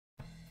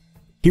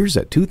Here's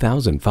a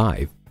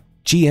 2005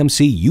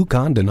 GMC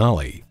Yukon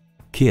Denali.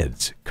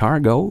 Kids,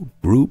 cargo,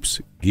 groups,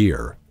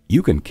 gear.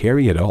 You can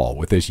carry it all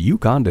with this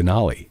Yukon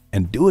Denali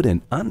and do it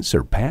in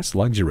unsurpassed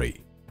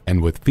luxury.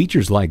 And with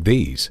features like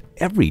these,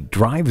 every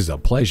drive is a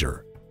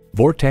pleasure.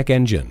 Vortec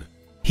engine,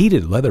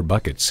 heated leather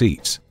bucket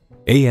seats,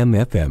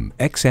 AM/FM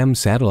XM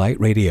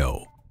satellite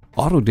radio,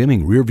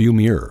 auto-dimming rearview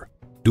mirror,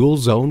 dual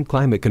zone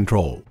climate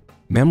control,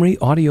 memory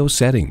audio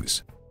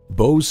settings,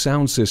 Bose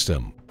sound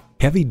system,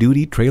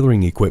 heavy-duty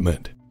trailering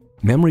equipment,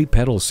 memory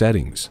pedal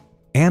settings,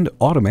 and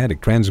automatic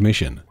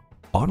transmission.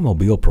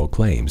 Automobile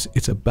proclaims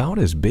it's about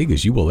as big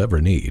as you will ever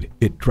need.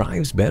 It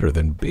drives better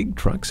than big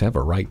trucks have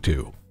a right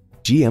to.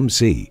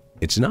 GMC,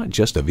 it's not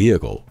just a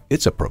vehicle,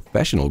 it's a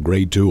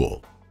professional-grade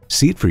tool.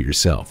 See it for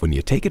yourself when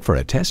you take it for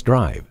a test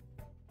drive.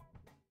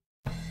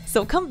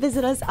 So come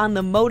visit us on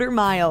the Motor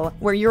Mile,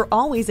 where you're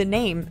always a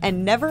name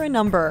and never a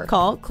number.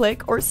 Call,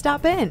 click, or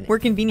stop in. We're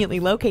conveniently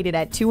located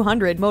at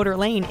 200 Motor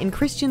Lane in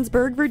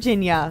Christiansburg,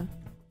 Virginia.